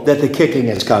feel that the kicking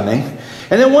is coming.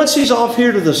 And then once he's off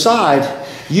here to the side,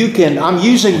 I'm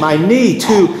using my knee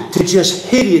to just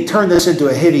turn this into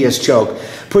a hideous choke.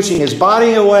 Pushing his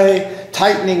body away,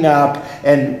 tightening up,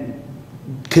 and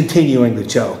continuing the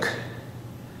choke.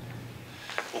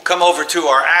 We'll come over to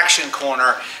our action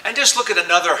corner and just look at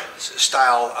another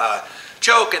style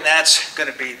choke, and that's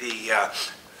going to be the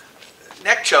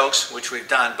neck chokes, which we've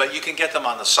done, but you can get them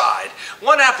on the side.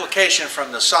 One application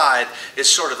from the side is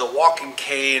sort of the walking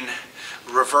cane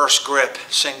reverse grip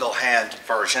single hand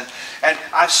version, and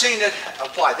I've seen it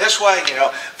apply this way.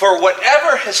 For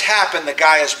whatever has happened, the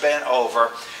guy has bent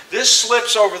over, this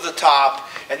slips over the top,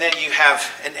 and then you have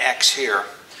an X here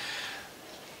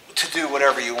to do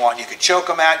whatever you want. You could choke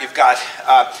them out. You've got,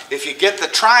 if you get the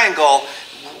triangle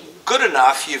good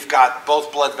enough, you've got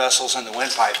both blood vessels in the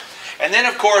windpipe. And then,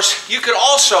 of course, you could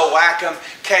also whack them,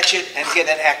 catch it, and get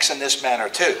an X in this manner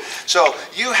too. So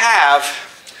you have,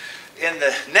 in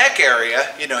the neck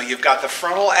area, you've got the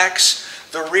frontal X,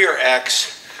 the rear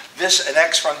X, an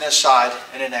X from this side,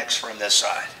 and an X from this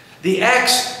side. The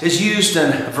X is used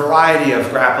in a variety of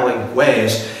grappling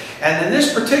ways. And in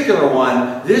this particular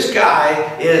one, this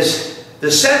guy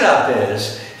the setup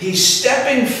is, he's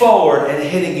stepping forward and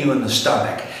hitting you in the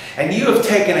stomach. And you have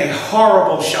taken a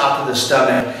horrible shot to the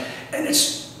stomach, and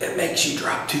it makes you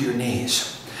drop to your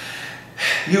knees.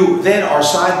 You then are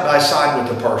side by side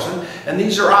with the person, and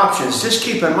these are options. Just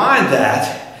keep in mind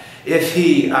that if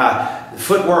the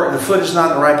foot is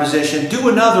not in the right position, do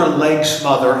another leg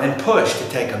smother and push to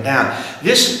take them down.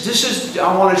 This is,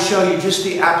 I want to show you just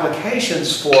the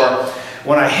applications for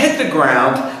when I hit the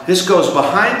ground. This goes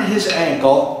behind his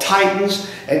ankle, tightens,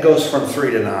 and goes from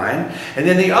 3 to 9. And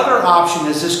then the other option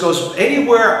is this goes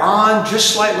anywhere on,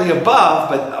 just slightly above,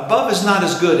 but above is not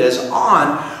as good as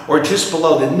on or just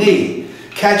below the knee.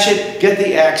 Catch it, get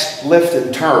the X, lift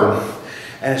and turn,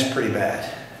 and it's pretty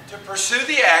bad. To pursue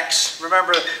the X,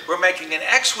 remember we're making an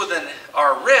X within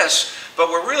our wrist, but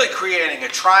we're really creating a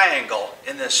triangle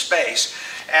in this space.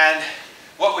 And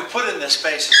what we put in this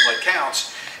space is what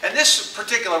counts. And this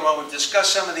particular one, we've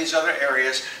discussed some of these other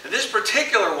areas. In this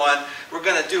particular one, we're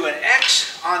going to do an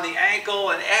X on the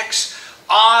ankle, an X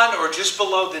on or just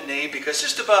below the knee, because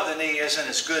just above the knee isn't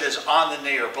as good as on the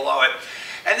knee or below it.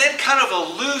 And then kind of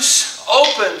a loose,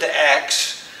 opened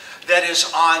X that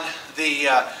is on the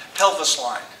pelvis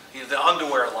line, the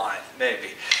underwear line, maybe.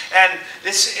 And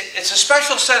it's a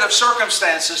special set of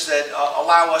circumstances that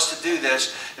allow us to do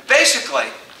this. Basically,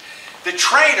 the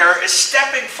trainer is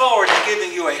stepping forward and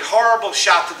giving you a horrible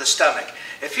shot to the stomach.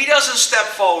 If he doesn't step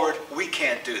forward, we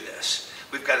can't do this.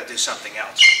 We've got to do something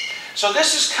else. So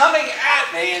this is coming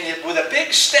at me and with a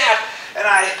big step, and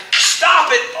I stop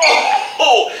it,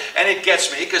 and it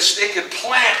gets me because it could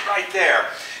plant right there.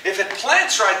 If it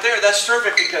plants right there, that's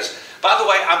terrific because, by the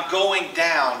way, I'm going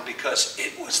down because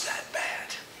it was that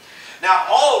bad. Now,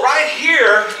 right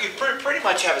here, you pretty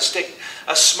much have a stick,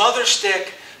 a smother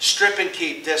stick, strip and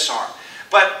keep, disarm.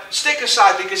 But stick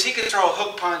aside because he could throw a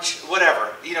hook punch,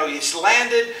 whatever. He's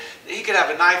landed, he could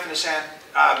have a knife in his hand.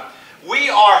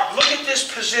 Look at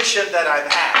this position that I'm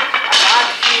at.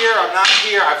 I'm not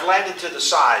here, I've landed to the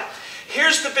side.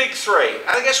 Here's the big three.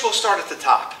 I guess we'll start at the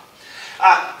top.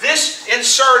 This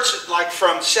inserts like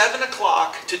from 7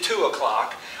 o'clock to 2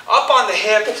 o'clock, up on the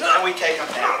hip, and we take him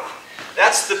down.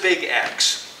 That's the big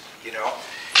X, He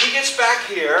gets back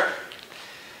here.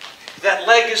 That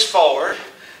leg is forward.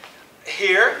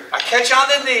 Here, I catch on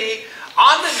the knee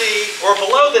or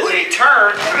below the knee,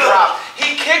 turn and drop.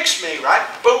 He kicks me, right?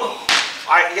 Boom.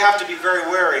 You have to be very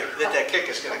wary that kick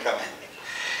is going to come in.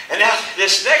 And now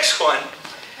this next one,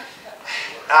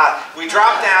 we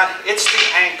drop down, it's the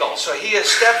ankle. So he has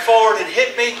stepped forward and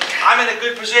hit me. I'm in a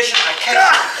good position. I catch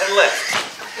and lift.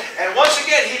 And once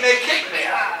again, he may kick me.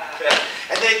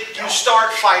 And then you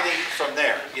start fighting from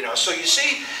there. So you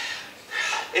see,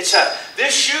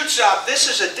 this shoots up, this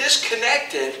is a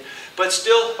disconnected, but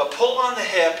still a pull on the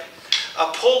hip, a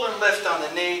pull and lift on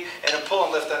the knee, and a pull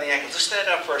and lift on the ankle. Just stand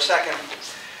up for a second.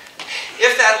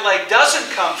 If that leg doesn't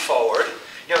come forward,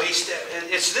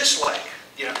 it's this leg,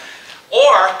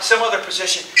 or some other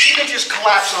position, you can just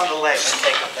collapse on the leg and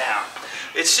take them down.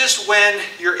 It's just when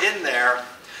you're in there,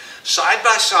 side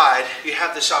by side, you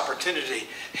have this opportunity.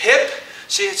 Hip,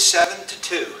 see it's 7 to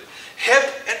 2.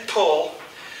 Hip and pull.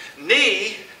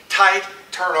 Knee, tight,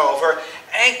 turn over.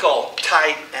 Ankle,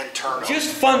 tight, and turn over.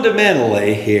 Just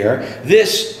fundamentally here,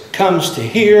 this comes to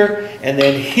here and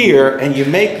then here, and you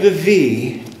make the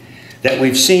V that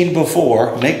we've seen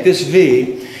before. Make this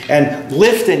V and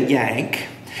lift and yank.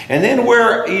 And then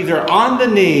we're either on the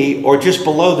knee or just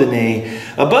below the knee.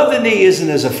 Above the knee isn't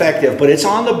as effective, but it's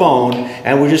on the bone,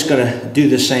 and we're just going to do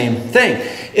the same thing.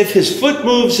 If his foot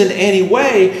moves in any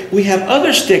way, we have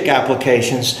other stick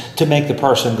applications to make the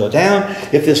person go down.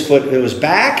 If this foot was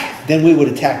back, then we would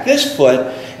attack this foot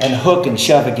and hook and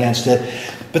shove against it.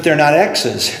 But they're not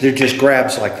X's. They're just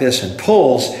grabs like this and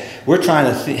pulls. We're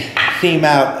trying to theme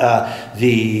out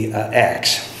the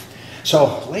X.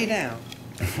 So lay down.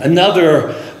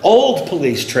 Another old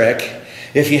police trick,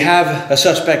 if you have a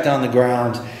suspect on the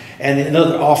ground and the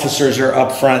other officers are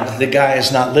up front, the guy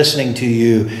is not listening to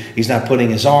you, he's not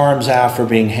putting his arms out for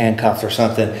being handcuffed or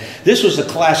something. This was a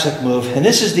classic move, and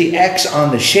this is the X on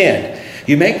the shin.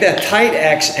 You make that tight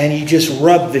X and you just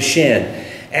rub the shin,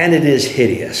 and it is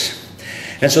hideous.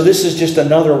 And so this is just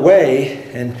another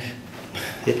way, and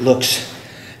it looks,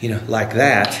 like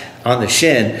that on the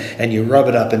shin, and you rub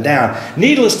it up and down.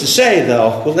 Needless to say,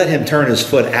 though, we'll let him turn his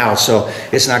foot out so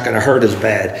it's not going to hurt as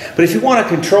bad. But if you want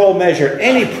to control, measure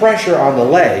any pressure on the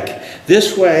leg,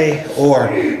 this way or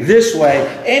this way,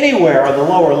 anywhere on the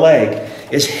lower leg,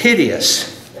 is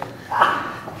hideous.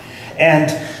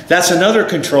 And that's another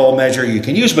control measure you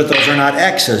can use, but those are not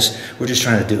X's. We're just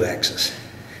trying to do X's.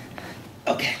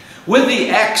 Okay. With the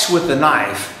X with the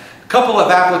knife, a couple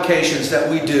of applications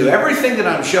that we do. Everything that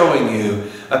I'm showing you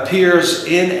appears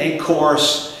in a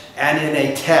course and in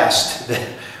a test that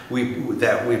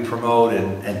we promote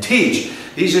and teach.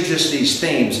 These are just these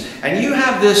themes. And you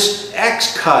have this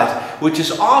X cut, which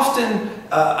is often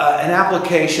an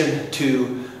application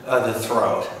to the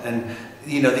throat. And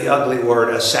the ugly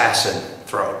word assassin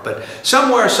throat. But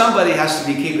somewhere somebody has to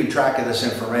be keeping track of this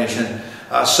information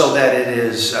so that it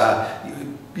is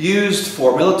used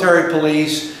for military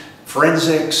police,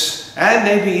 forensics, and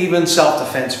maybe even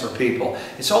self-defense for people.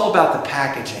 It's all about the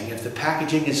packaging. If the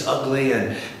packaging is ugly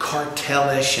and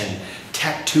cartelish and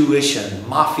tattoo-ish and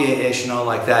mafia-ish and all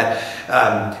like that,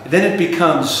 then it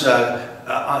becomes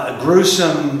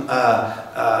gruesome,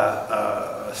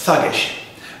 thuggish.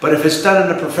 But if it's done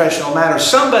in a professional manner,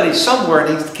 somebody somewhere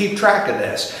needs to keep track of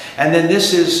this. And then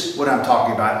this is what I'm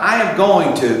talking about. I am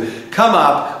going to come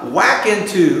up, whack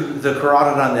into the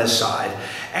carotid on this side.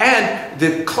 And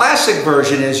the classic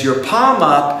version is your palm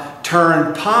up,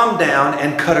 turn palm down,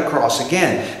 and cut across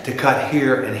again to cut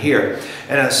here and here.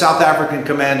 And a South African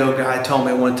commando guy told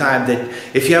me one time that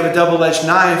if you have a double-edged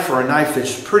knife or a knife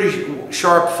that's pretty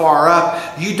sharp far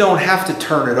up, you don't have to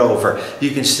turn it over.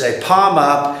 You can say palm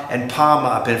up and palm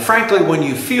up. And frankly, when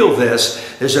you feel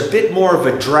this, there's a bit more of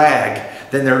a drag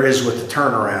than there is with the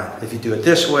turnaround. If you do it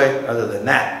this way, other than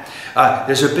that.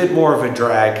 There's a bit more of a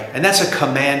drag, and that's a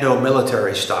commando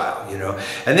military style,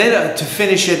 And then to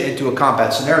finish it into a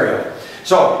combat scenario.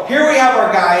 So here we have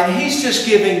our guy, and he's just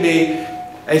giving me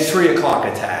a 3 o'clock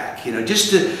attack,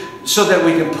 just so that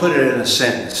we can put it in a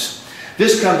sentence.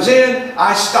 This comes in,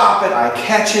 I stop it, I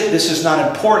catch it. This is not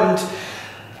important.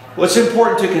 What's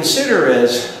important to consider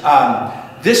is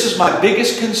this is my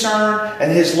biggest concern,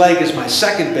 and his leg is my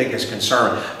second biggest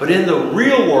concern. But in the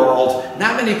real world,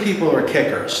 not many people are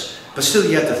kickers. But still,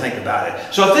 you have to think about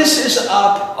it. So if this is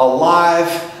up, alive,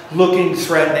 looking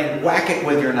threatening, whack it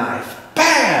with your knife.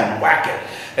 Bam! Whack it.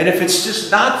 And if it's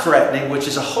just not threatening, which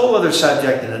is a whole other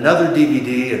subject in another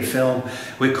DVD and film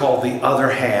we call The Other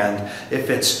Hand, if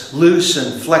it's loose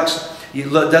and flex,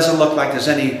 it doesn't look like there's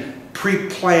any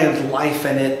pre-planned life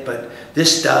in it, but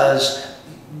this does,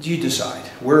 you decide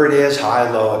where it is, high,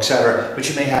 low, etc. But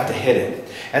you may have to hit it.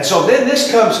 And so then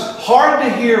this comes hard to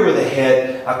hear with a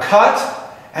hit, a cut,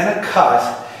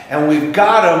 and we've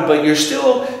got them, but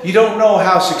you don't know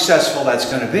how successful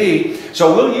that's going to be.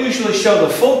 So we'll usually show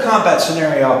the full combat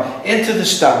scenario into the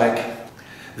stomach.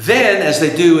 Then, as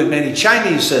they do in many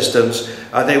Chinese systems,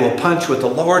 they will punch with the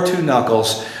lower 2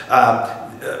 knuckles.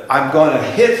 I'm going to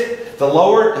hit the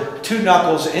lower 2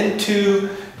 knuckles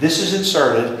into, this is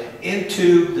inserted,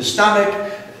 into the stomach.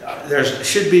 There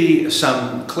should be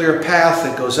some clear path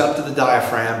that goes up to the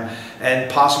diaphragm and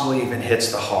possibly even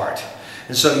hits the heart.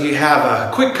 And so you have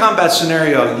a quick combat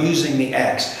scenario using the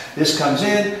X. This comes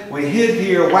in, we hit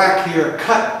here, whack here,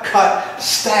 cut,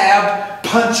 stab,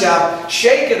 punch up,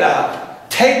 shake it up,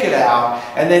 take it out,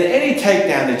 and then any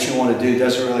takedown that you want to do,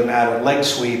 doesn't really matter, leg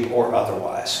sweep or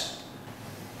otherwise.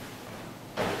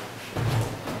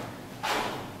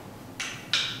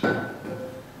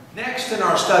 Next in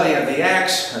our study of the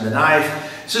X and the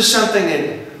knife, this is something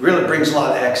that really brings a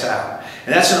lot of X out.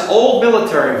 And that's an old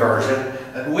military version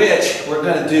in which we're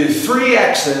going to do 3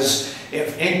 X's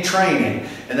in training.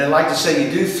 And they like to say you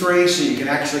do 3 so you can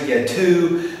actually get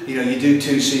 2. You do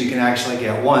 2 so you can actually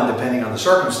get 1 depending on the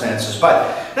circumstances.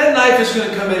 But that knife is going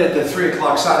to come in at the 3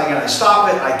 o'clock side again. I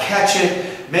stop it, I catch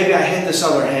it, maybe I hit this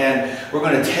other hand. We're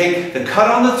going to take the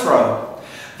cut on the throat,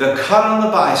 the cut on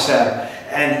the bicep,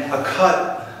 and a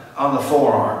cut on the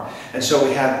forearm. And so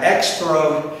we have X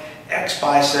throat, X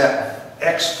bicep,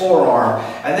 X forearm,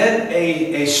 and then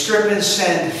a strip and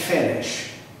send finish.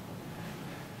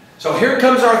 So here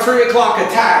comes our 3 o'clock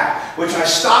attack, which I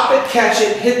stop it, catch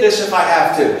it, hit this if I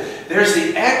have to. There's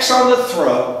the X on the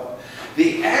throat,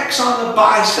 the X on the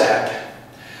bicep,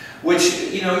 which,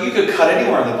 you know, you could cut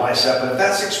anywhere in the bicep, but if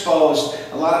that's exposed,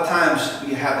 a lot of times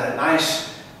you have that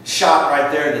nice shot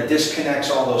right there that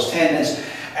disconnects all those tendons.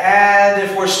 And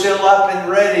if we're still up and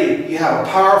ready, you have a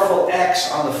powerful X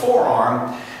on the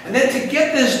forearm. And then to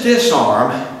get this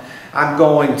disarm, I'm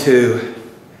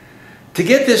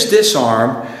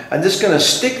just going to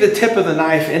stick the tip of the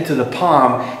knife into the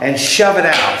palm and shove it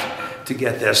out to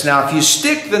get this. Now, if you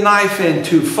stick the knife in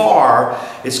too far,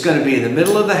 it's going to be in the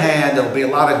middle of the hand. There'll be a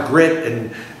lot of grit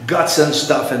and guts and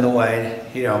stuff in the way,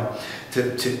 you know,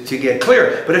 to get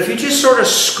clear. But if you just sort of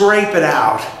scrape it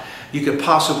out, you could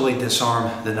possibly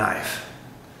disarm the knife.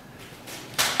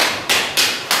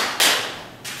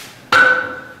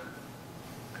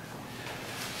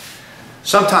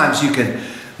 Sometimes you can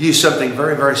use something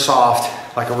very, very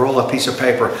soft, like a roll-up piece of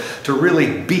paper, to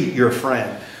really beat your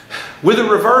friend. With a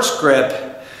reverse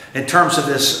grip, in terms of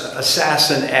this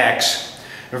Assassin X,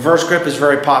 reverse grip is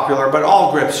very popular, but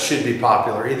all grips should be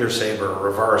popular, either saber or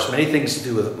reverse. Many things to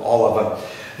do with all of them.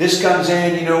 This comes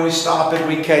in, you know, we stop it,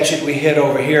 we catch it, we hit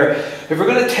over here. If we're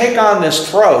going to take on this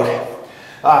throat,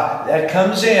 that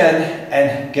comes in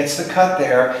and gets the cut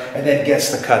there, and then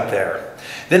gets the cut there.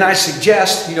 Then I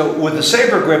suggest, you know, with the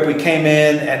saber grip, we came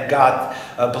in and got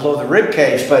below the rib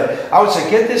cage, but I would say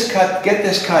get this cut,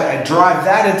 and drive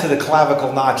that into the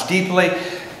clavicle notch deeply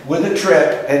with a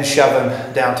trip and shove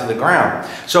them down to the ground.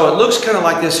 So it looks kind of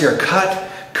like this here: cut,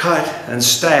 cut, and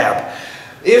stab.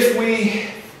 If we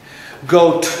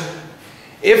go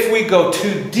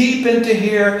too deep into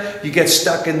here, you get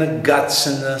stuck in the guts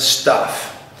and the stuff.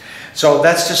 So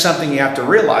that's just something you have to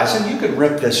realize, and you could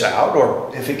rip this out, or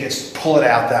if it gets, pull it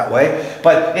out that way.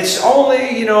 But it's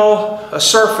only, you know, a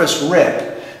surface rip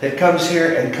that comes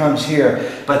here and comes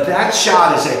here. But that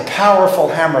shot is a powerful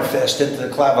hammer fist into the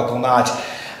clavicle notch.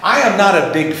 I am not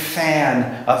a big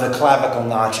fan of the clavicle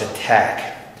notch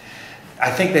attack. I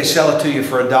think they sell it to you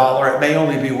for $1. It may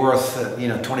only be worth, you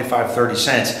know, 25, 30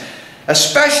 cents,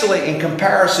 especially in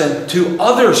comparison to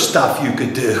other stuff you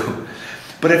could do.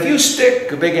 But if you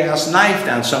stick a big ass knife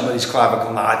down somebody's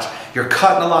clavicle notch, you're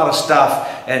cutting a lot of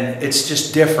stuff, and it's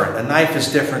just different. A knife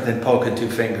is different than poking 2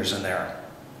 fingers in there.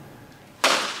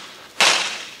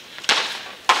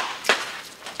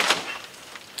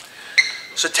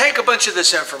 So take a bunch of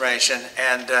this information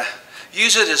and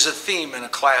use it as a theme in a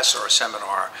class or a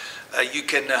seminar. You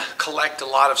can collect a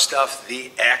lot of stuff, the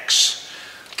X,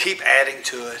 keep adding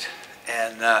to it,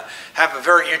 and have a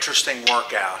very interesting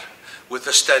workout with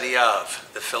the study of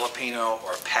the Filipino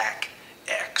or Pac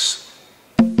X.